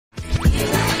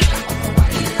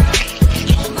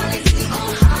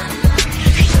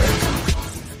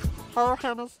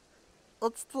Hello, Hannahs.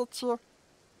 It's Stitcher,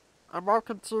 and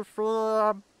welcome to 3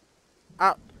 a.m.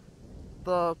 at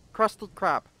the Krusty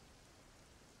Krab.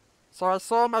 So I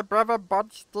saw my brother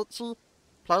Bud Stitchy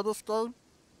play this game.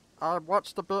 I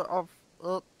watched a bit of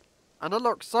it, and it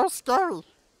looked so scary.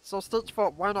 So Stitch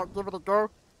thought, why not give it a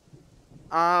go?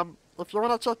 If you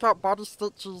want to check out Body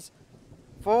Stitchy's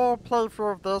full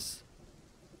playthrough of this,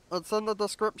 it's in the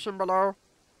description below.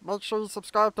 Make sure you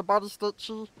subscribe to Body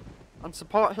Stitchy and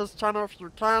support his channel if you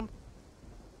can.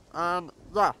 And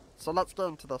yeah, so let's get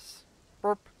into this.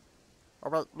 Boop. Oh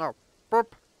wait, no.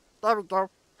 Boop. There we go.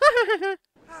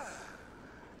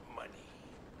 Money.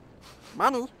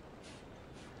 Money?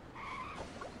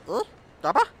 Eh?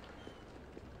 Gabba?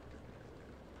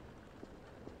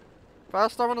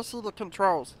 First I want to see the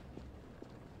controls.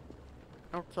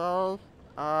 Okay.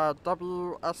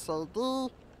 WSAD.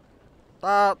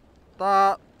 That.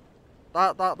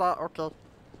 Okay.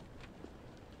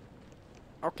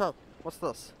 Okay, what's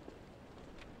this?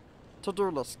 To-do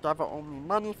list. Gather only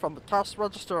money from the cash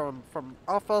register and from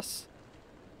the office.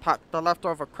 Pack the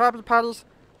leftover Krabby Patties.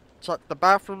 Check the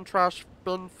bathroom trash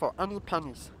bin for any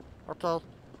pennies. Okay.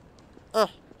 I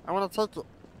want to take it.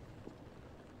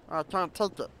 I can't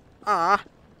take it. Ah.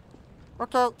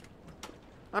 Okay.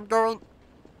 I'm going.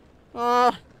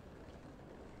 Hello?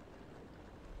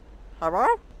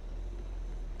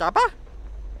 Gabba?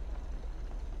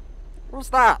 Who's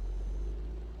that?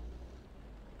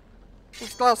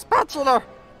 He's got a spatula!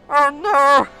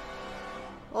 Oh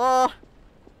no!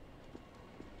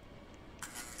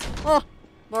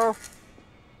 No.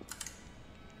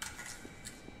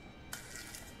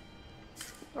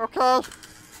 Okay.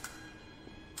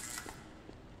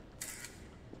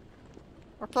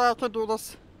 Okay, I can do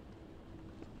this.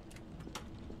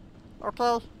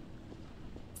 Okay.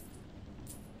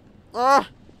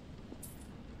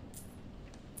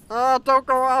 Don't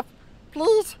go off.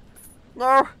 Please.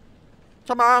 No.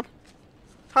 Come on.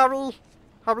 Hurry.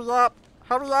 Hurry up.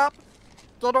 Hurry up.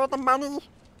 Get all the money.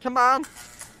 Come on.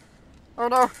 Oh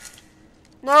no.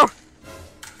 No.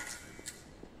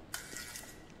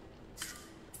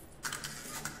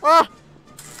 Ah.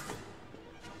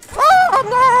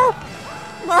 Oh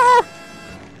no.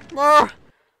 No. No.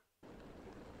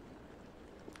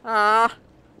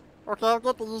 Okay, I'll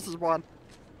get the easy one.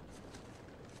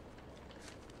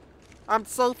 I'm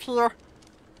safe here.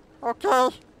 Okay.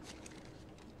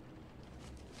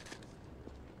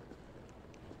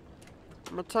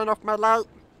 I'm gonna turn off my light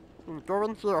and go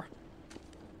in here.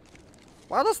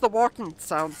 Why does the walking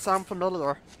sound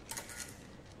familiar?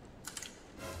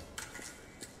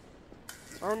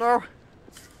 Oh no.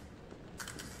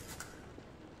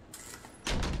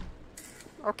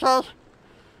 Okay.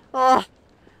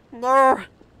 No.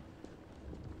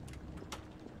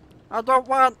 I don't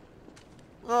want.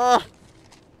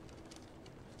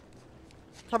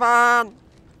 Come on.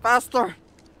 Faster.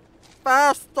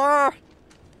 Faster.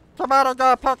 Come on, I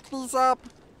gotta pack these up.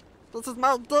 This is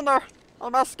my dinner. I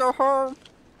must go home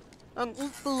and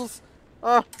eat these.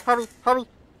 Hurry, hurry.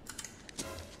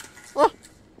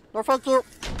 No thank you.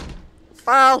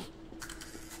 Bye.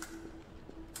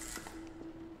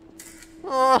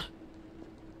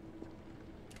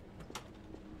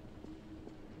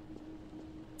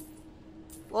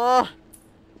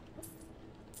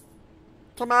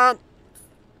 Come on.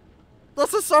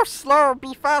 This is so slow.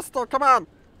 Be faster. Come on.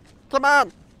 Come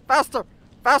on. Faster.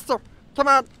 Faster. Come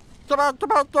on. Come on.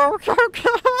 Come on. Go. Go. Go.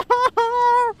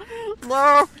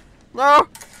 No. No.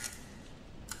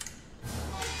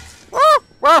 Oh.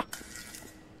 Well.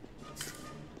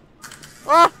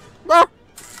 Oh. No.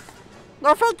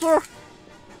 No, thank you.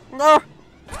 No.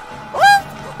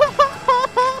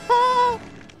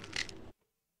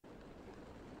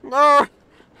 No.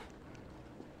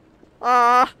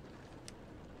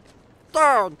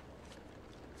 Darn.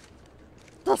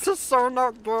 This is so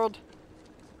not good.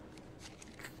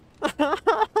 Well,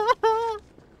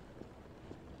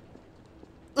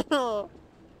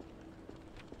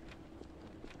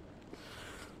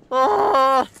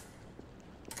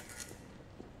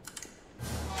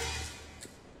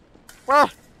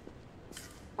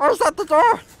 oh, is that the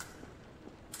door?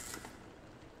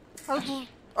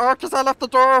 Oh, because I left the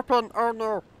door open. Oh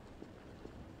no.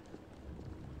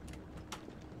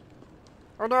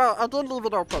 Oh no, I didn't leave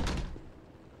it open.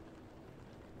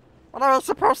 What am I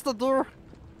supposed to do?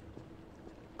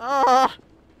 Well,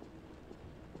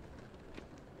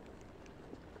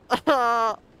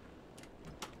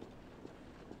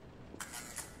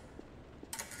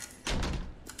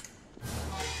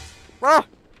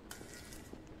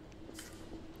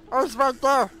 oh, it's right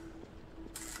there.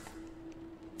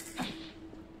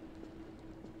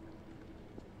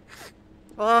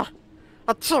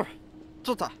 Achoo!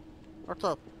 Chuta.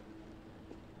 Okay.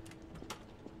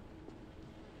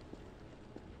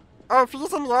 Oh, if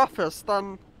he's in the office,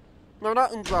 then... No,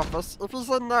 not in the office. If he's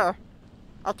in there,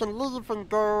 I can leave and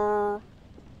go...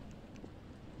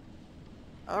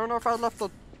 I don't know if I left the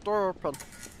door open.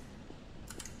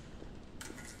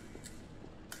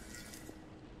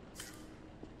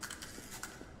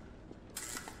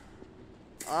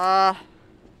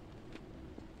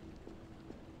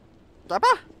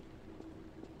 Gabba?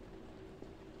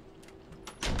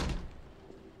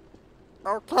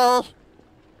 Okay.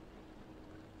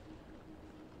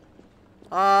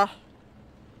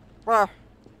 Where?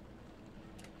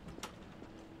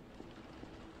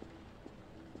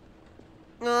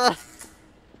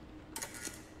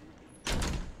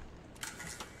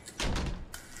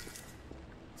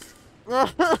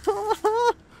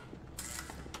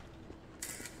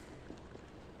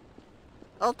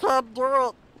 I can't do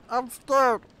it. I'm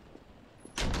scared.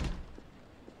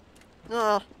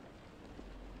 I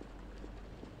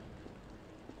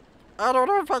don't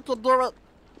know if I can do it.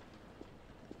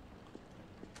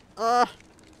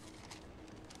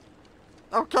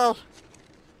 Okay.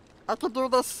 I can do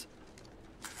this.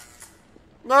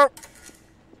 Nope.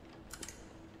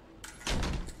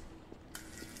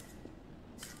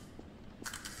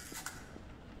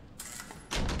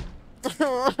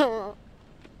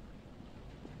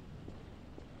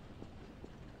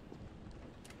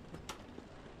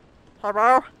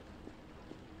 Hello?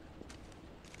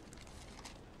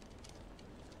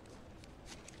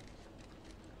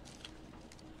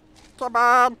 Come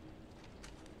on.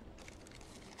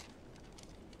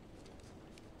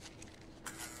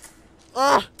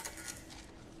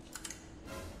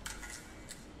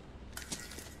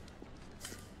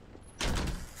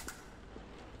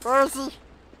 Where is he?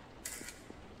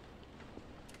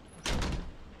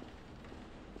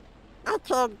 I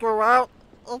can't go out.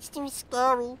 It's too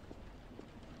scary.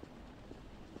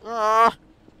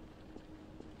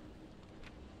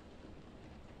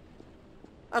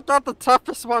 I got the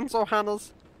toughest ones,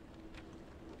 Johannes.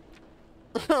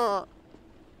 These are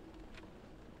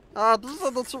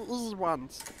the two easy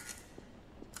ones.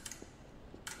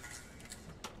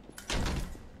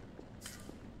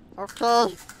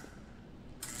 Okay.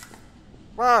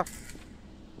 Where?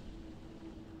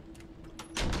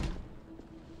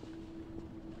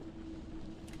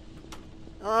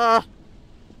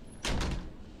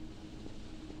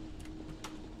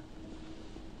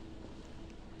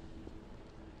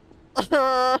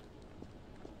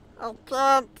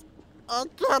 I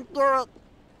can't do it.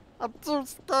 I'm too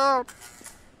scared.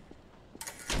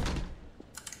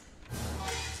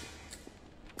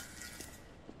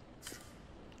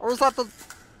 Or is that the...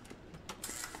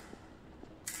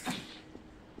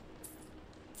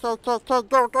 Okay,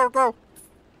 go.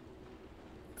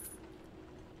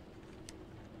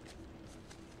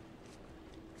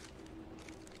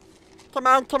 Come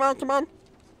on.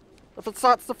 If it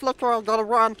starts to flicker, I gotta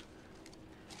run.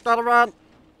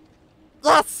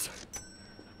 Yes!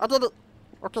 I did it.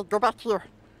 Okay, go back here.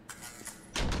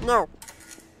 No.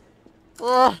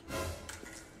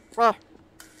 Where?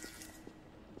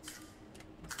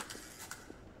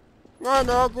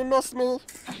 No, you missed me.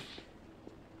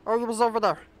 Oh, he was over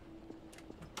there.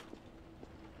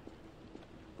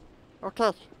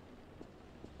 Okay.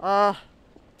 I'll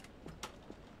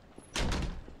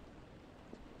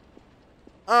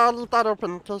leave that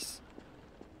open in case.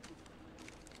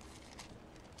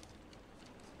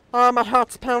 My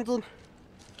heart's pounding.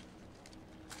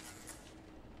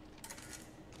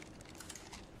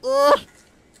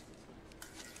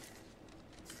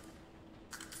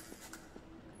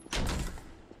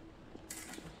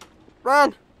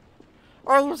 Run!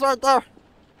 Oh, he was right there.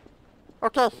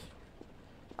 Okay.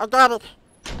 I got it.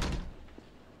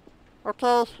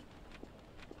 Okay.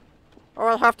 Oh,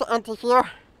 I have to enter here.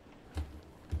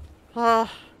 Oh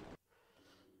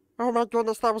my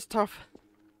goodness, that was tough.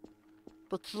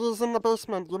 The key is in the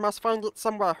basement. You must find it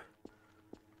somewhere.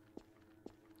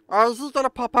 Oh, is he gonna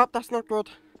pop up? That's not good.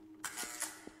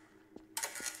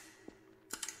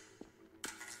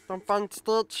 Don't find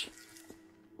Stitch.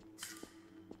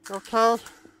 Okay.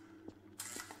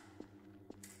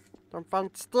 Don't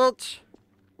find Stitch.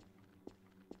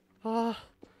 No.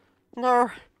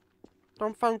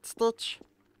 Don't find Stitch.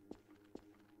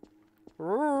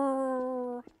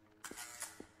 Ooh.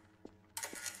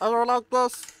 I don't like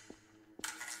this.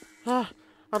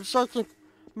 I'm shaking.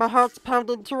 My heart's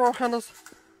pounding too, Johannes.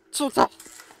 Shoot it.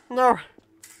 No.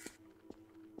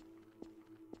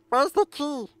 Where's the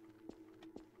key?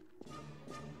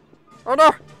 Oh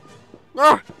no!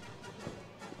 No!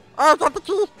 Oh, I got the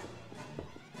key!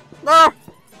 No!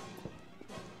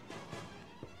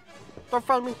 Don't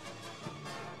find me.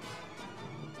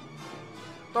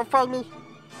 Don't find me.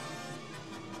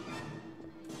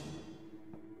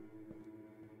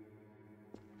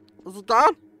 Is he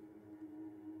gone?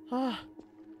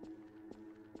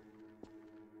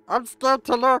 I'm scared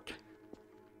to look.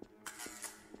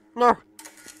 No.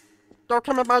 Don't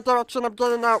come in my direction. I'm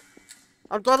getting out.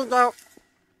 I'm getting out.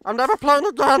 I'm never playing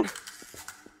again.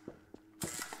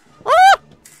 Ah!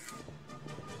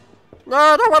 No,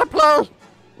 I don't want to play.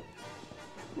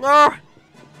 No.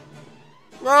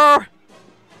 No.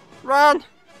 Run.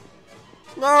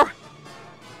 No.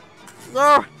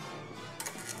 No.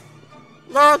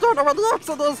 No, I don't know where the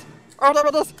exit is. Oh, there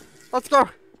it is. Let's go.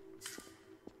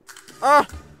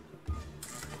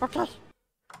 Okay.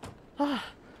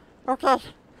 Okay.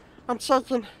 I'm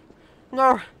shaking.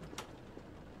 No.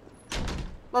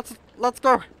 Let's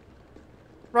go.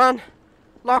 Run.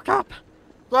 Lock up.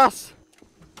 Yes.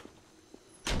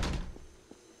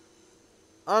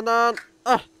 And then,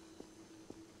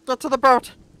 get to the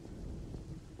boat.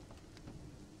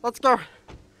 Let's go.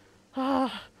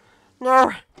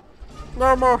 No.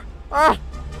 No more. Oh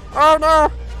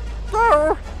no.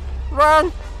 Go.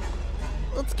 Run.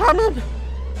 It's coming.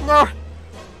 No.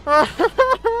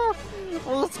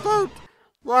 We escaped.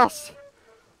 Yes.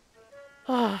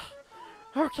 Okay,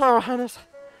 Johannes.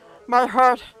 My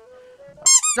heart.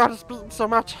 God, it's beating so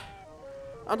much.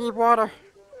 I need water.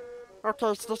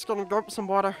 Okay, it's just gonna go up some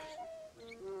water.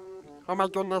 Oh my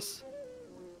goodness.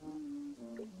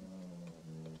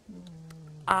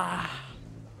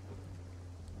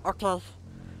 Okay.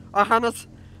 Johannes,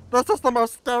 this is the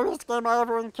most scariest game I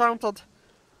ever encountered.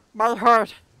 My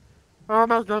heart. Oh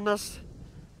my goodness.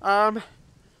 Okay,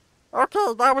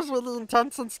 that was really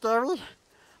intense and scary.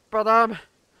 But,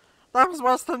 that was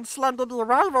worse than Slender the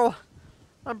Arrival.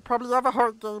 And probably other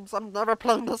horror games. I'm never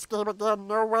playing this game again.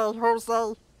 No way,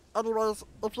 Jose. Anyways,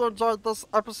 if you enjoyed this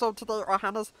episode today,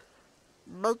 Johannes,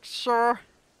 make sure...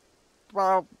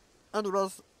 Well,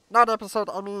 anyways, not episode,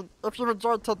 I mean, if you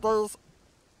enjoyed today's,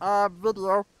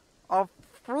 video of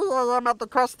 3 AM at the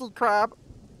Krusty Krab,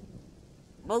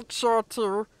 make sure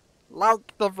to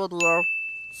like the video,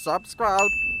 subscribe,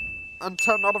 and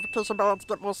turn notification bell on to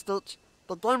get more Stitch.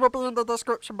 The game will be in the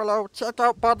description below. Check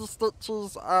out Body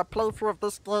Stitch's playthrough of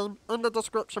this game in the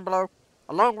description below,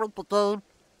 along with the game.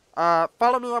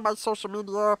 Follow me on my social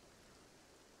media.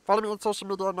 Follow me on social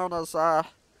media known as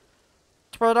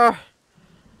Twitter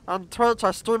and Twitch.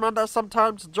 I stream on there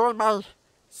sometimes. Join my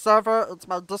server. It's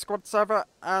my Discord server.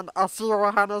 And I'll see you,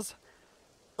 Johannes,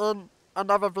 in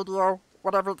another video,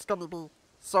 whatever it's gonna be.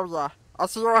 So yeah, I'll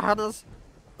see you, Johannes,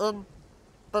 in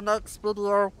the next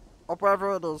video, or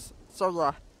wherever it is. So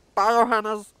yeah, bye,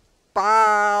 Johannes.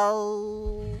 Bye.